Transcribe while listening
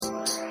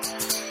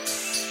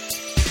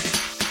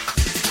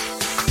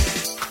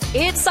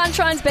It's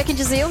Sunshine's Beck and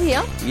Jazeel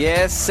here.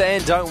 Yes,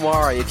 and don't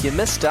worry, if you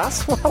missed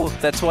us, well,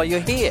 that's why you're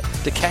here,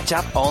 to catch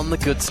up on the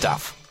good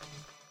stuff.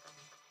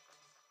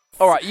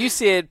 All right, you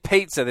said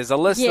pizza. There's a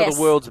list of the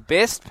world's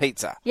best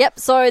pizza. Yep,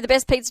 so the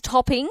best pizza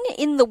topping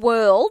in the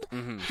world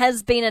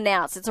has been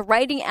announced. It's a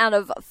rating out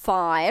of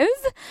 5.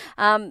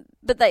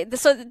 But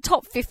so the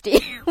top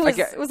 50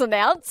 was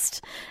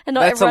announced. And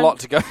not that's everyone, a lot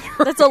to go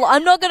through. That's a lot.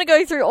 I'm not going to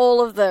go through all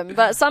of them,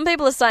 but some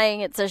people are saying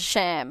it's a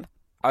sham.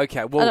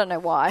 Okay, well, I don't know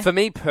why. For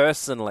me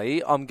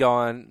personally, I'm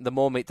going the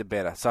more meat the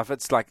better. So if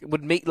it's like,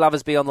 would meat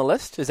lovers be on the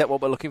list? Is that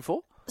what we're looking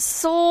for?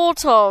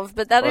 Sort of,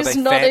 but that is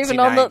not even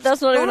on the. That's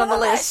not even on the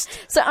list.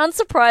 So,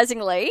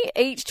 unsurprisingly,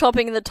 each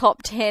topping in the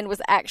top 10 was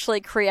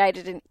actually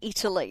created in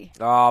Italy.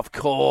 Oh, of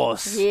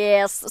course.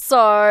 Yes. So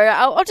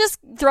I'll just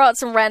throw out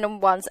some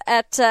random ones.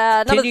 At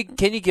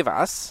Can you give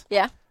us?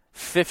 Yeah.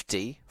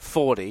 50,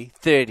 40,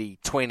 30,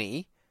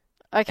 20.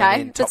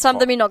 Okay, but some of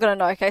them you're not going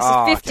to know. Okay,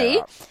 so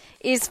 50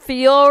 is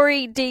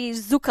Fiori di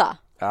Zucca.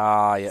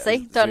 Ah, yeah.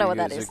 See? Don't know what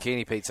that is.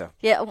 Zucchini pizza.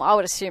 Yeah, well, I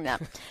would assume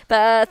that.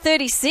 But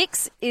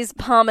 36 is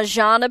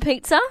Parmigiana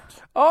pizza.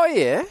 Oh,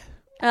 yeah.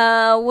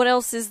 What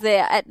else is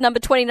there? At number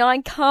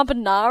 29,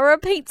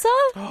 Carbonara pizza.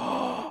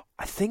 I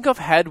think I've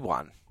had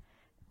one.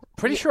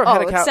 Pretty sure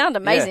I've had a it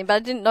sounded amazing, but I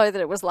didn't know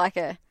that it was like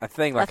a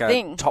thing, like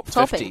a top 50.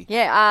 Topping.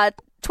 Yeah,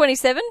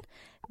 27,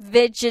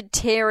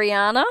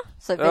 Vegetariana,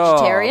 so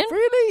vegetarian. Oh,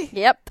 really?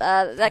 Yep,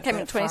 that came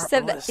in at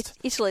 27. It's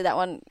Italy that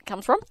one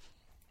comes from.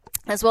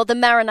 As well, the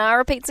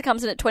marinara pizza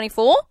comes in at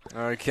 24.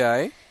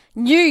 Okay.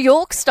 New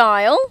York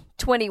style,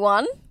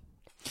 21.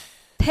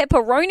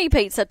 Pepperoni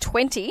pizza,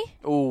 20.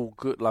 Oh,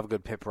 good. Love a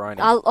good pepperoni.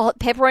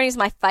 Pepperoni is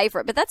my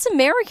favourite, but that's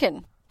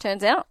American,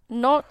 turns out.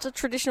 Not a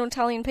traditional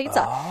Italian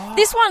pizza. Oh.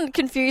 This one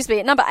confused me.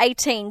 At number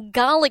 18,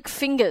 garlic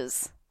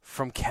fingers.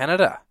 From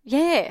Canada?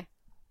 Yeah.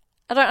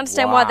 I don't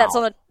understand why that's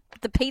on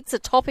the pizza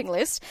topping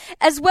list.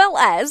 As well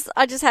as,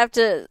 I just have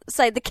to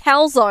say, the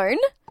calzone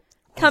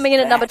coming in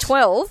at number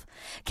 12.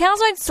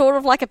 Calzone's sort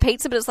of like a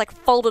pizza, but it's like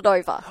folded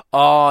over.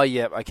 Oh,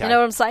 yeah, okay. You know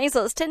what I'm saying?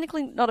 So it's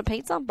technically not a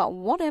pizza, but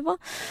whatever.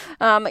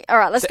 All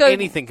right, let's go.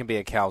 Anything can be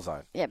a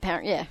calzone. Yeah,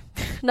 apparently, yeah.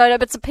 No,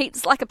 but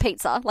it's like a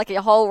pizza, like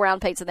a whole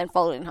round pizza, then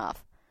folded in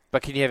half.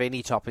 But can you have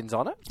any toppings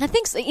on it? I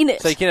think so, in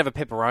it. So you can have a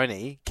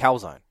pepperoni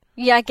calzone.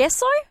 Yeah, I guess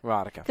so.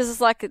 Right, okay. Because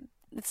it's like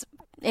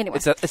anyway.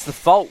 It's the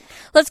fold.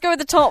 Let's go with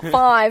the top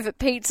 5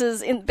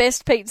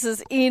 best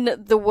pizzas in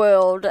the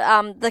world.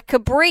 The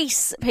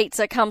Caprese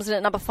pizza comes in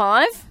at number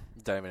 5.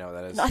 Don't even know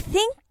what that is. I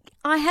think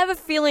I have a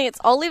feeling it's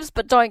olives,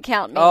 but don't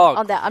count me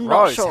on that. I'm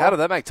not sure. How did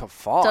that make top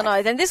 5? Don't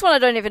know. Then this one I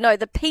don't even know.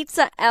 The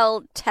Pizza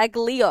al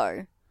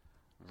Taglio.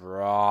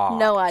 Right.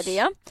 No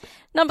idea.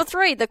 Number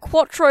 3, the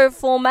Quattro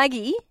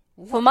Formaggi.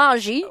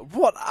 Formaggi.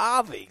 What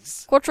are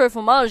these? Quattro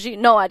Formaggi.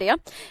 No idea.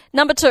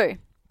 Number 2,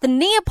 the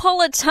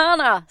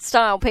Neapolitana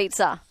style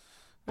pizza.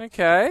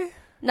 Okay.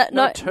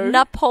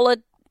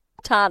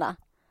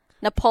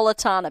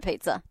 Napolitana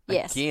pizza.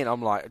 Yes. Again,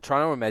 I'm like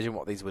trying to imagine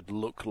what these would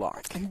look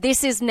like.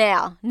 This is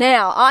now.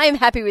 Now, I am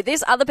happy with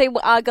this. Other people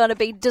are going to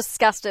be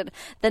disgusted.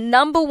 The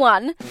number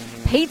 1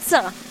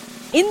 pizza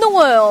in the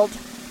world,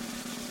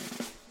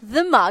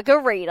 the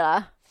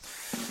margarita.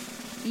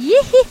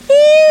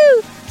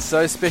 Yee-hoo-hoo!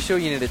 So special,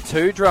 you needed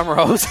 2 drum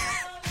rolls.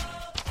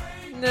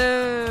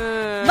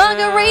 No.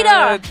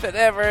 Margarita! Bit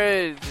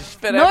average.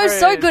 No,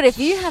 so good. If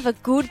you have a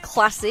good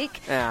classic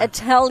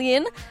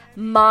Italian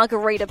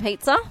margarita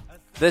pizza.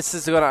 This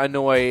is going to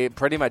annoy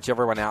pretty much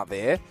everyone out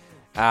there.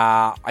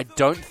 I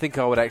don't think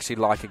I would actually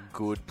like a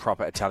good,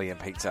 proper Italian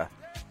pizza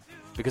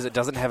because it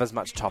doesn't have as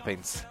much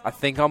toppings. I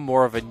think I'm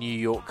more of a New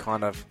York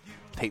kind of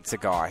pizza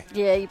guy.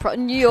 Yeah,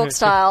 New York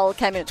style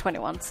came in at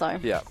 21, so.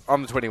 Yeah,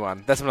 I'm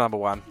 21. That's my number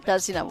 1.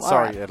 That's your number 1.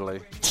 Sorry, right.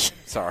 Italy.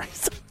 Sorry.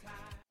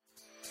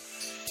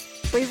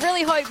 We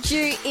really hoped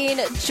you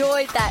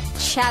enjoyed that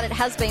chat. It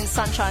has been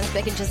Sunshine's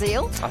Beck and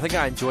Jazeel. I think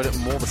I enjoyed it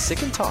more the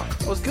second time.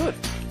 It was good.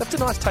 Left a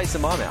nice taste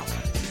in my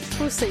mouth.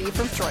 We'll see you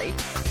from 3.